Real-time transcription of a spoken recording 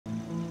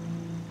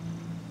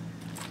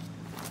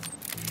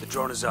The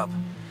drone is up.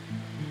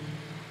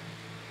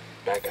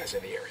 Bad guys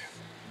in the area.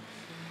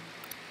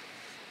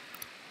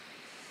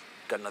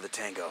 Got another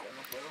tango.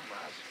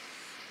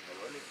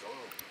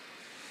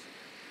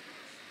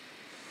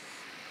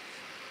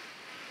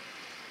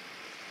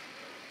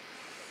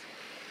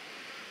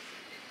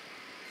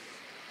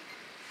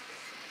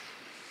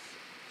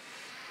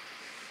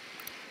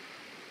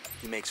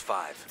 He makes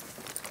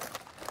 5.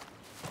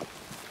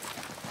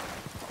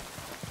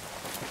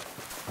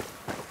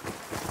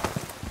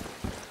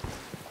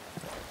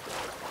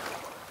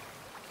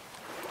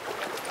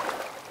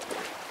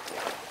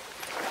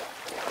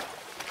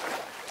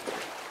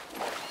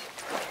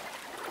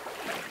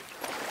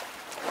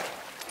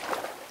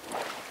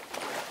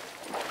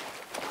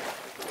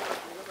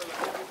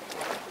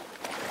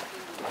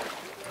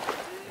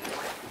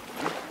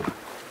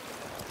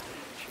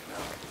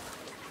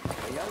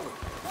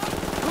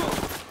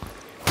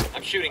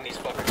 I'm shooting these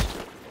fuckers.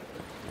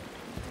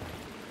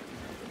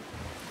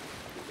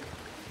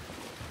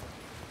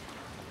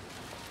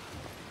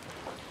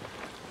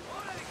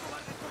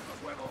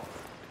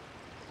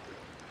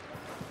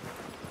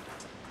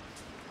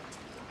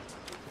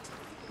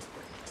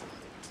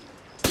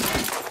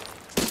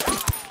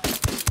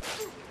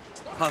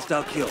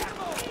 Hostile kill.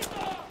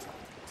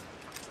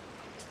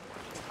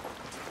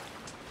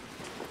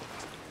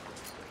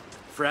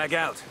 Frag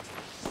out.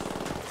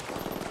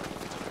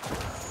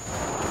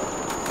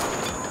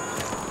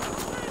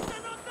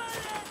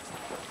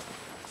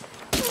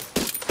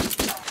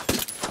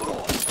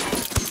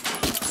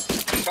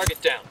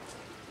 Target down.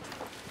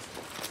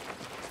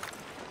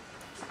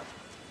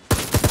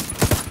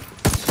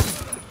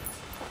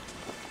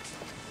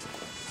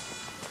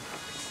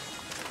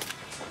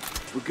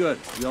 We're good.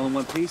 We all in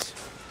one piece?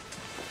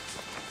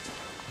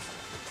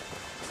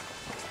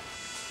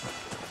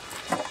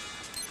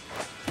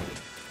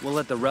 We'll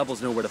let the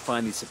rebels know where to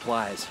find these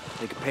supplies.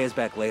 They can pay us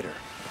back later.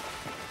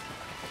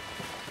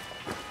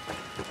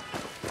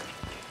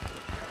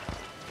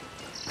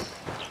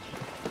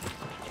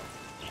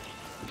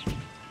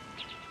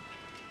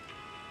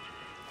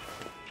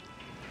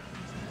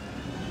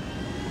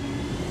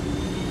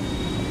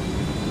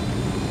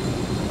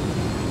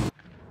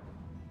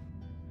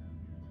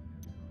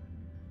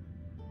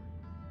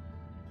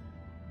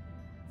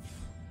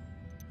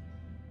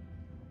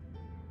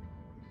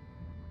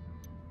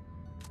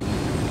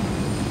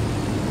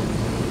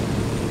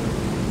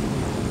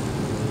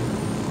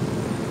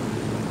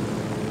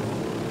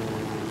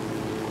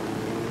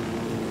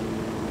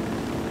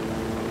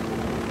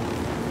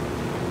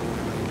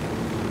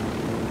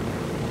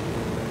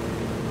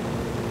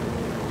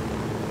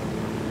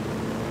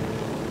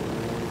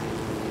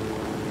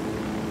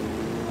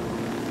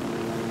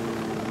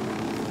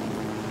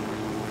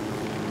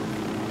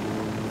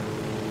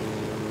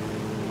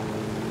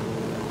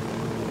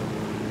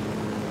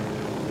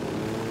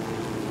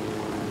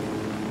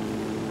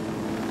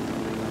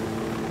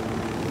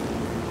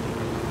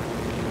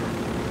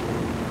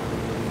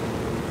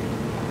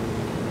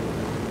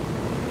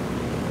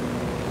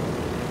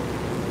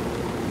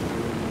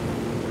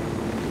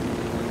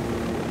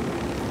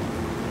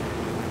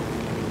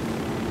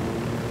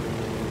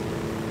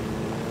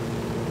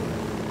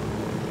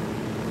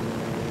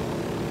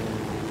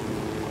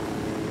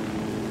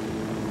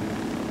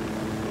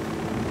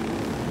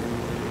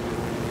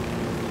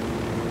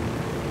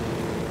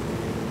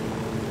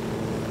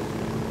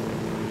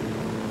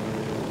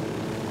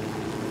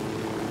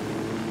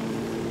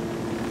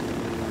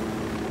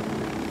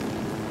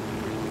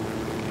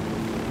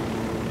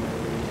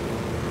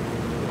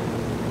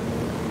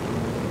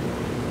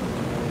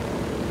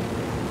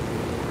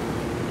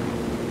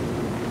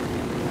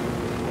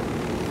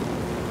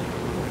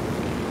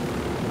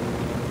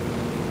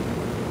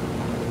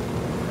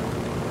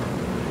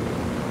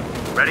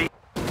 Ready?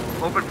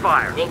 Open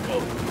fire. We'll go.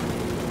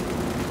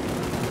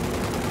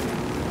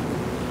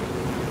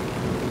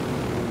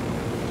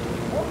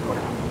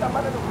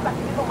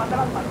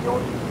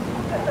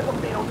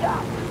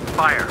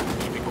 Fire.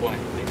 Keep it quiet.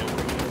 They know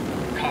we're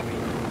here. Copy.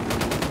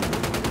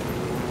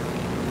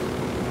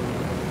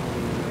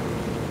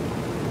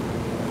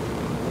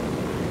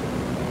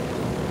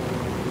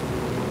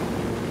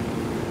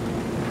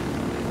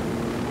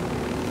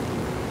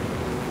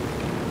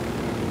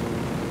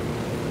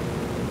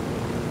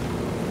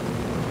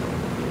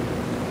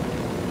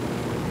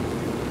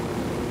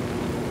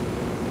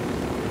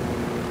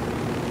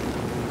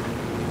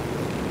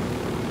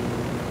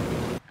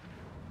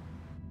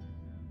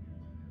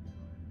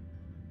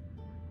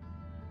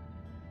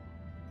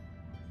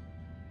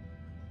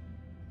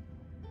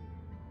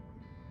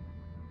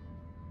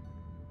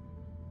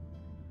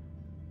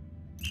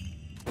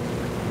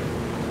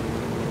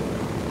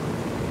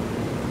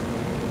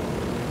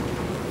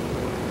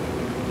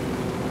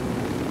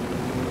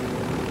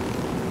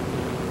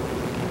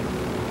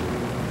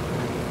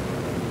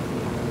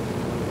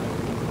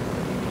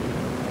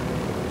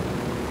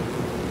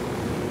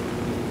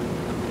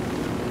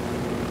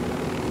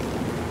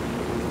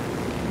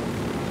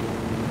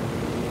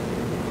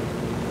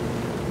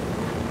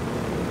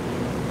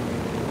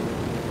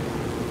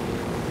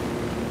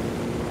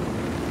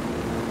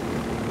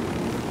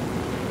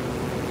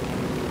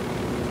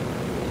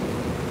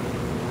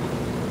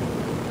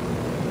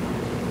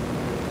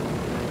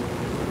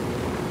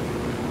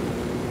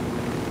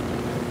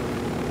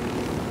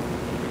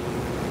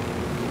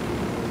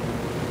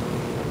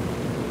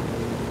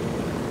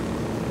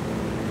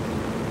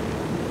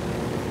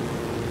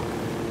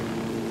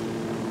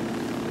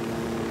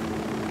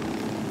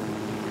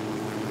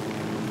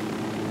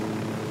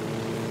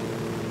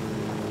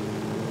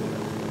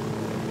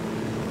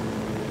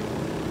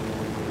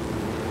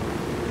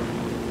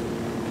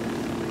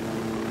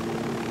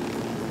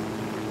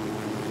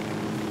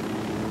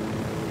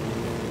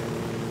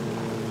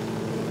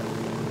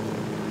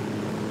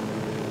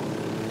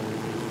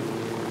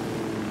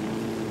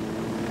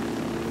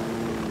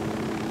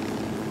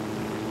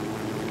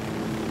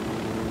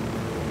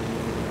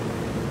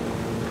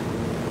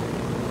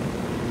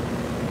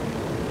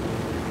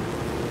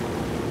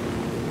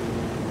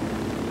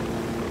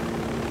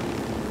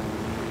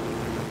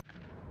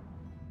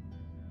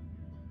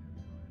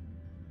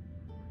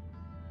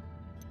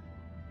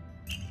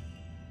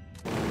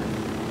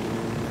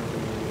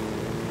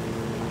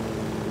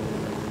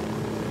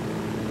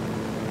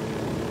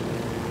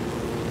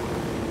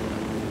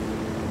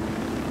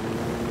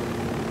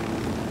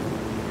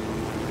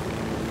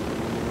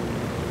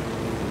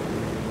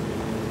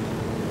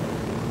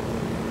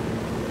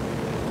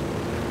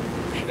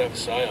 have a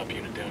PSYOP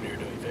unit down here,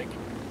 don't you think?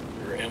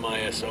 Or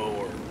MISO,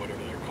 or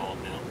whatever they're called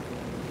now.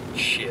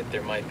 Shit,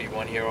 there might be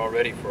one here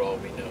already for all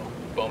we know.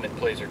 Bowman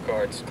plays her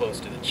cards close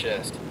to the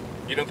chest.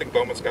 You don't think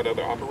Bowman's got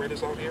other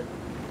operators out here?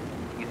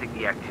 You think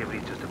the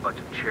activity's just a bunch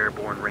of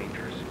chair-borne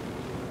rangers?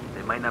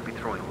 They might not be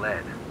throwing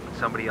lead, but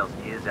somebody else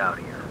is out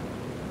here.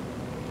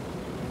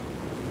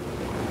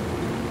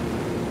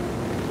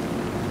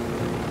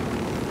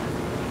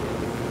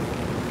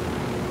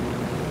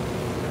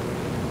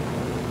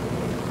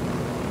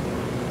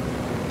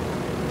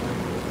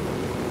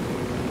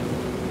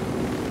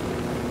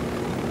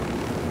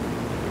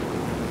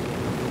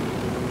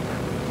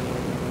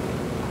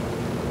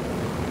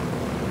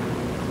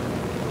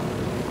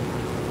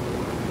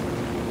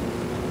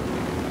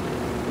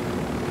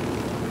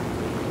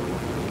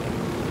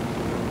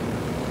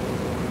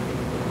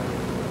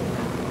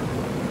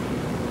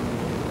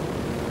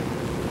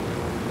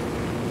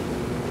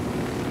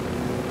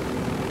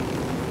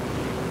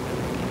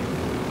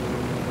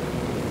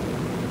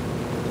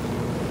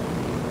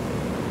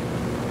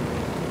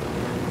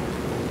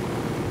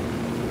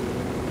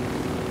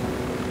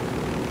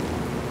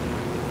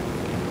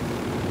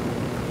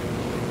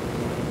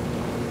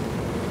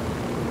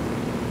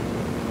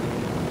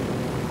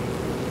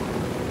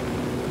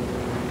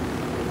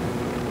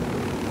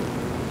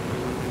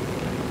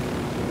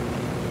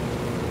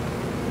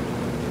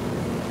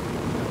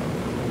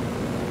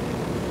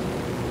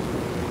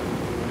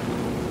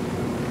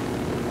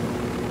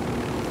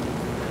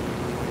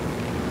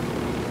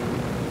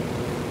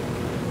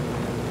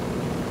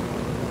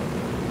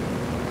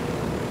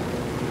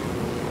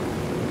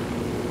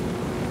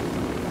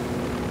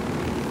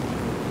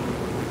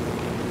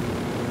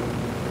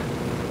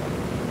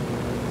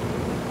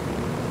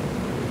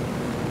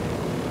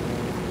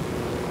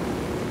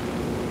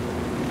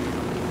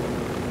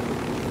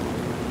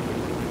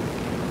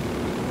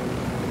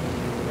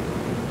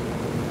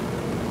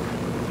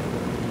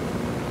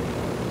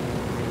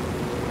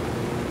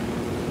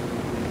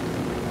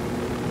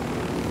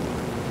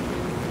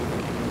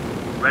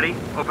 Ready?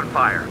 Open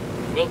fire.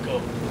 We'll go.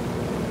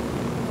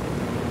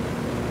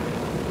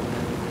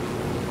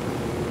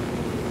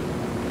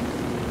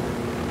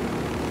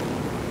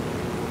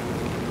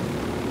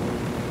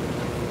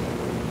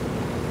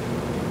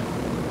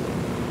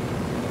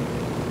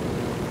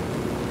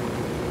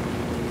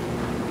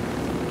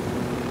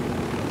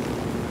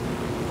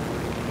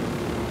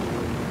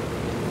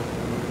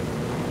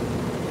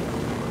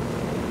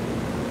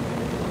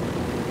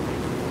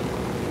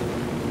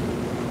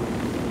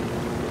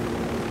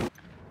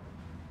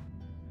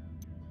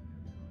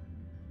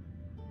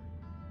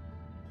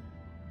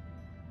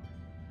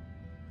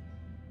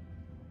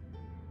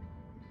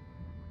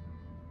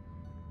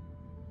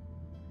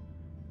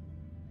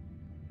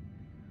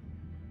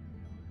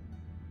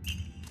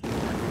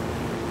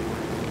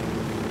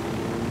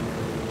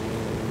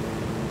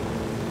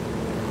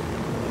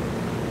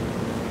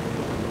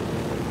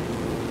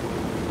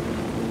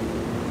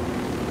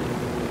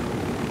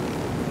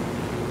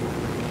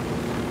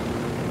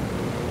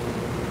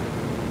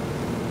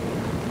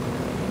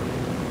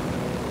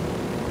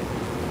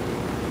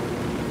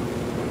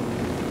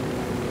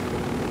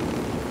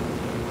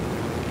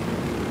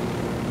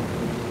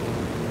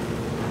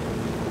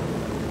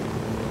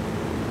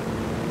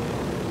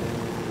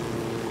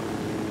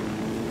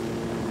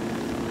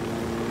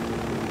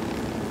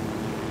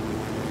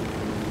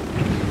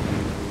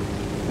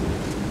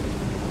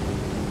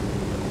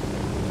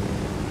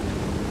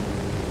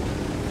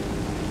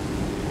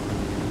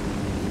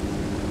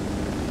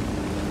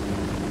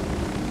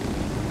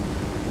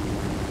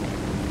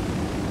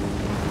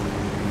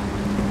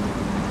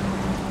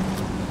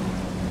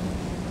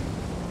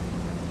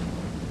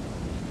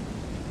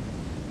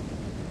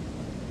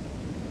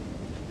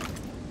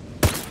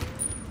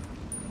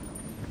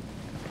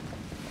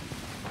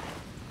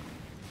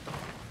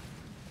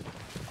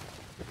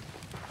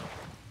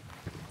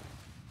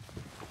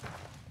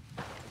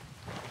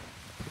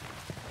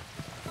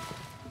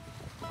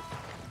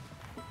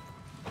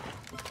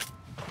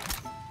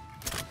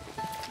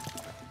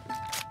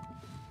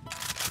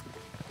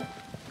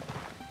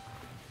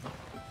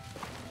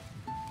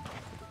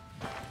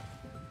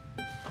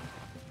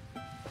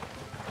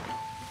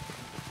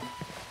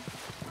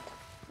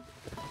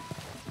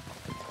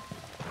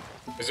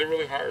 Is it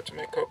really hard to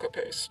make coca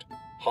paste?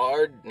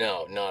 Hard?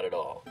 No, not at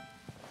all.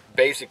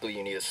 Basically,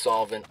 you need a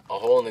solvent, a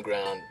hole in the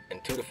ground,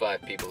 and 2 to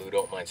 5 people who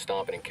don't mind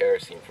stomping in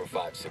kerosene for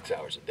 5-6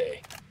 hours a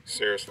day.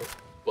 Seriously?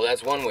 Well,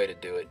 that's one way to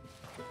do it.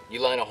 You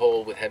line a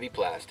hole with heavy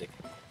plastic,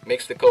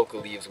 mix the coca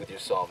leaves with your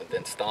solvent,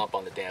 then stomp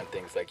on the damn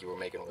things like you were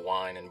making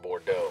wine in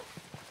Bordeaux.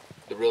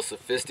 The real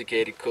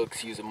sophisticated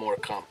cooks use a more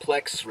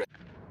complex recipe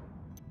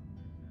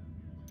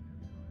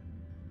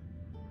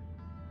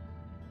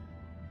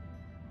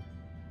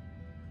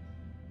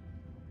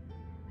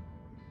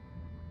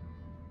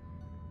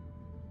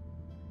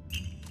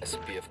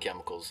of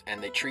chemicals,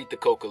 and they treat the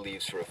coca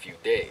leaves for a few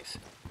days.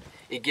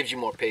 It gives you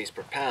more paste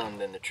per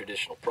pound than the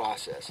traditional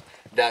process.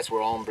 That's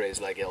where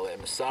hombres like El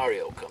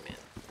Emisario come in.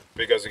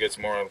 Because it gets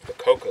more out of the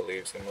coca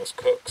leaves than most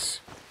cooks.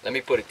 Let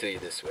me put it to you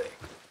this way.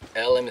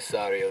 El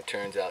Emisario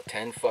turns out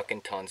 10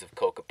 fucking tons of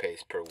coca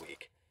paste per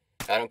week.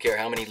 I don't care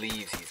how many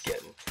leaves he's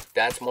getting.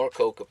 That's more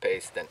coca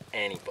paste than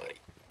anybody.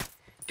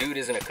 Dude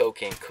isn't a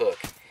cocaine cook.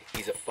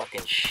 He's a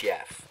fucking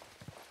chef.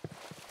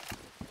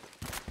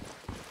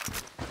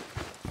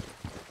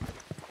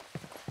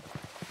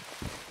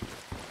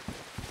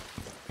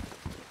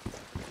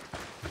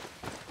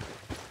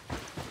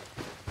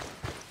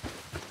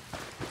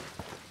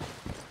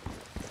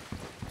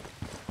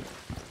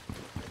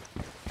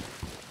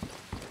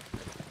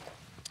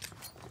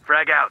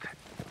 Frag out.